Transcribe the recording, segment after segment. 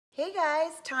Hey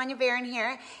guys, Tanya Barron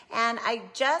here, and I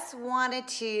just wanted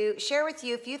to share with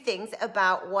you a few things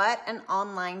about what an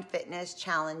online fitness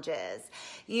challenge is.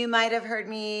 You might have heard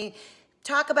me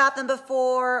talk about them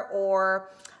before or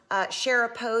share a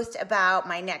post about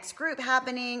my next group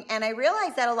happening, and I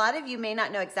realize that a lot of you may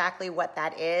not know exactly what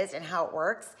that is and how it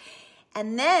works.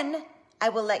 And then I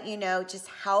will let you know just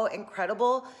how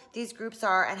incredible these groups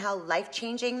are and how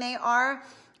life-changing they are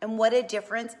and what a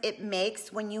difference it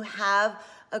makes when you have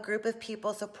a group of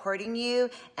people supporting you,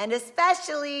 and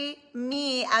especially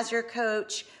me as your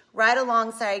coach right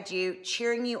alongside you,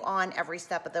 cheering you on every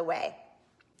step of the way.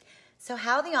 So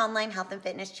how the Online Health and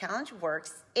Fitness Challenge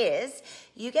works is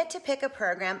you get to pick a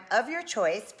program of your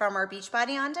choice from our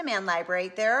Beachbody On Demand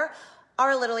library. There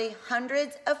are literally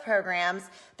hundreds of programs.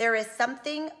 There is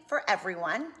something for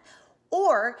everyone.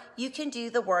 Or you can do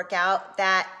the workout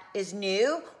that is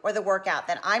new or the workout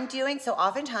that I'm doing. So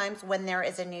oftentimes when there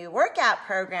is a new workout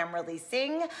program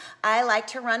releasing, I like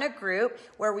to run a group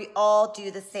where we all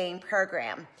do the same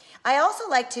program. I also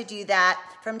like to do that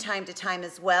from time to time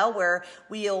as well, where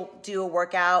we'll do a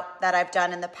workout that I've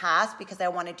done in the past because I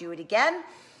want to do it again.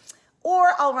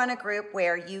 Or I'll run a group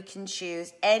where you can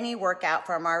choose any workout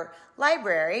from our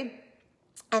library.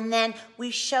 And then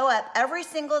we show up every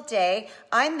single day.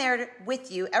 I'm there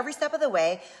with you every step of the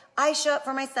way. I show up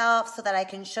for myself so that I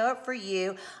can show up for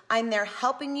you. I'm there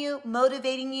helping you,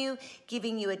 motivating you,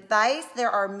 giving you advice. There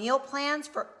are meal plans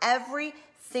for every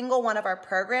single one of our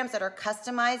programs that are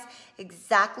customized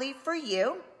exactly for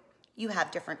you. You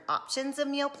have different options of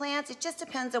meal plans. It just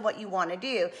depends on what you want to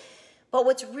do. But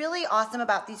what's really awesome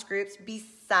about these groups,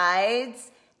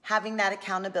 besides having that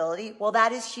accountability, well,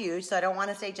 that is huge. So I don't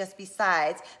want to say just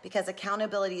besides, because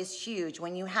accountability is huge.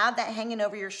 When you have that hanging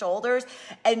over your shoulders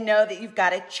and know that you've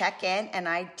got to check in, and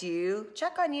I do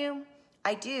check on you.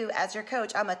 I do as your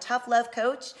coach. I'm a tough love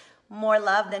coach, more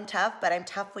love than tough, but I'm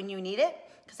tough when you need it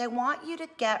because I want you to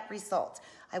get results.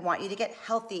 I want you to get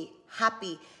healthy,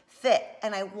 happy, fit,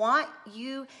 and I want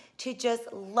you to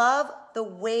just love the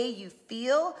way you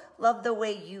feel, love the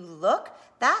way you look.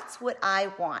 That's what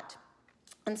I want.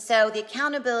 And so the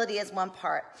accountability is one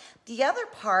part. The other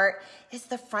part is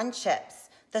the friendships,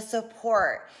 the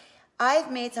support.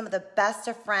 I've made some of the best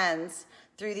of friends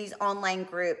through these online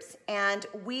groups, and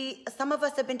some of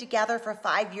us have been together for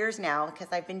 5 years now because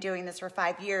I've been doing this for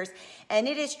 5 years, and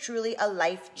it is truly a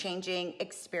life-changing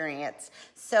experience.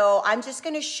 So I'm just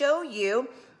going to show you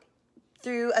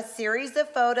through a series of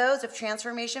photos, of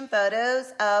transformation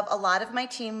photos of a lot of my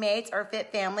teammates or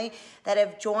Fit family that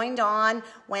have joined on.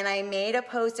 When I made a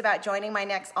post about joining my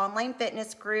next online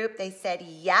fitness group, they said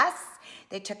yes.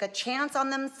 They took a chance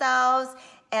on themselves,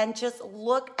 and just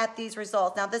look at these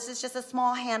results. Now, this is just a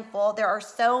small handful. There are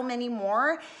so many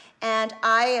more, and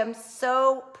I am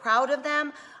so proud of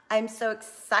them. I'm so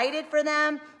excited for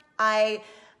them. I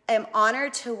am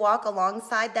honored to walk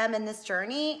alongside them in this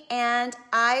journey, and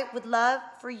I would love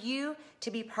for you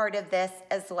to be part of this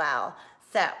as well.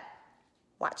 So,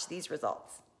 watch these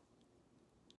results.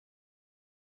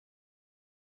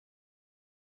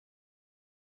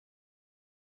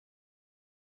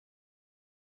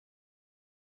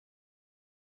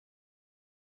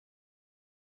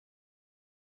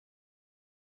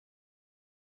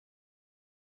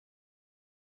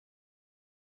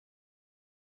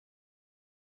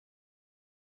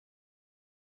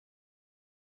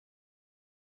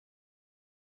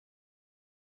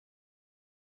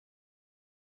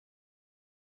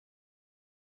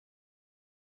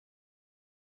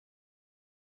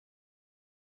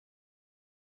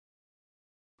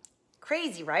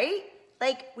 Crazy, right?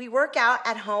 Like, we work out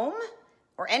at home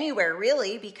or anywhere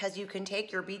really, because you can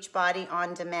take your Beachbody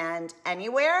On Demand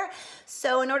anywhere.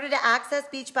 So in order to access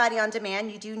Beachbody On Demand,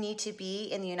 you do need to be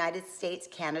in the United States,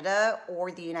 Canada,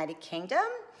 or the United Kingdom.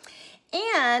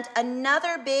 And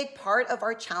another big part of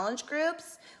our challenge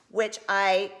groups, which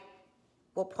I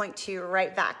will point to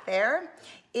right back there,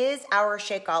 is our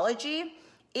Shakeology.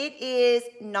 It is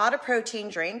not a protein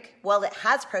drink. Well, it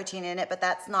has protein in it, but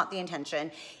that's not the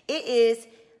intention.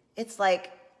 It's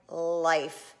like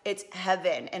life. It's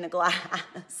heaven in a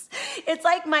glass. It's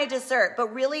like my dessert,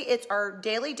 but really it's our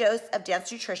daily dose of dense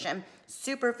nutrition,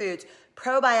 superfoods,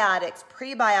 probiotics,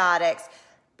 prebiotics.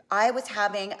 I was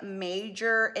having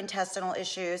major intestinal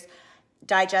issues,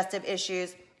 digestive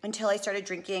issues, until I started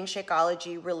drinking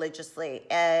Shakeology religiously.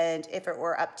 And if it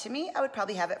were up to me, I would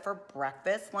probably have it for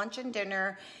breakfast, lunch, and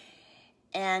dinner,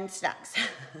 and snacks.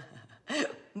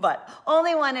 But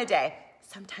only one a day.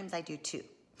 Sometimes I do two.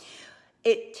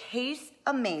 It tastes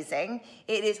amazing.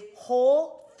 It is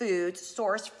whole foods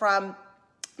sourced from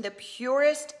the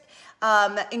purest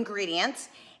ingredients,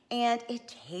 and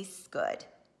it tastes good.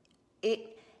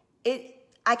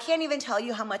 I can't even tell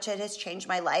you how much it has changed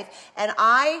my life. And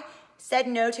I said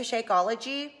no to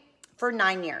Shakeology for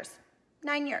 9 years.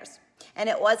 9 years. And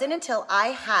it wasn't until I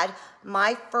had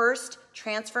my first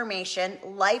transformation,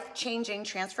 life-changing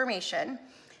transformation,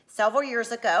 several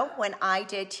years ago when I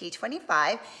did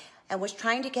T25 and was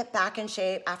trying to get back in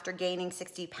shape after gaining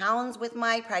 60 pounds with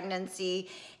my pregnancy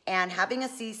and having a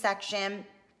C-section.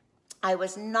 I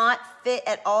was not fit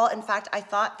at all. In fact, I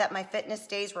thought that my fitness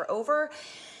days were over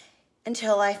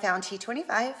until I found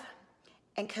T25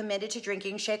 and committed to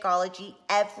drinking Shakeology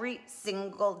every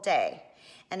single day.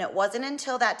 And it wasn't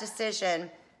until that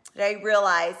decision that I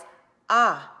realized,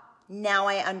 now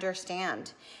I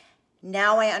understand.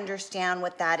 Now I understand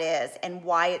what that is and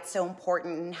why it's so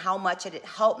important and how much it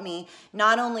helped me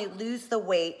not only lose the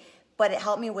weight, but it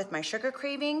helped me with my sugar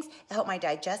cravings. It helped my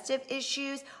digestive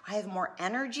issues. I have more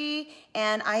energy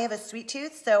and I have a sweet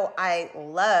tooth, so I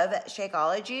love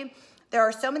Shakeology. There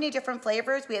are so many different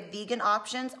flavors. We have vegan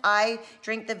options. I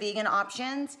drink the vegan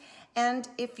options. And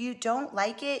if you don't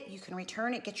like it, you can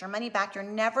return it, get your money back. You're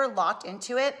never locked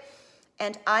into it.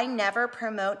 And I never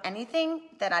promote anything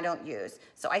that I don't use.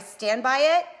 So I stand by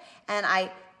it, and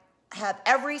I have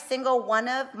every single one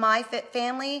of my Fit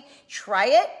family try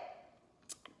it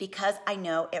because I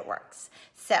know it works.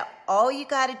 So all you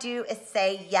gotta do is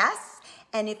say yes.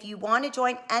 And if you wanna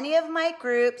join any of my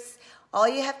groups, all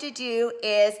you have to do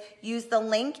is use the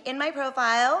link in my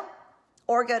profile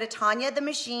or go to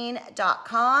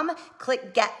TanyaTheMachine.com,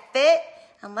 click Get Fit,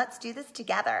 and let's do this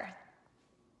together.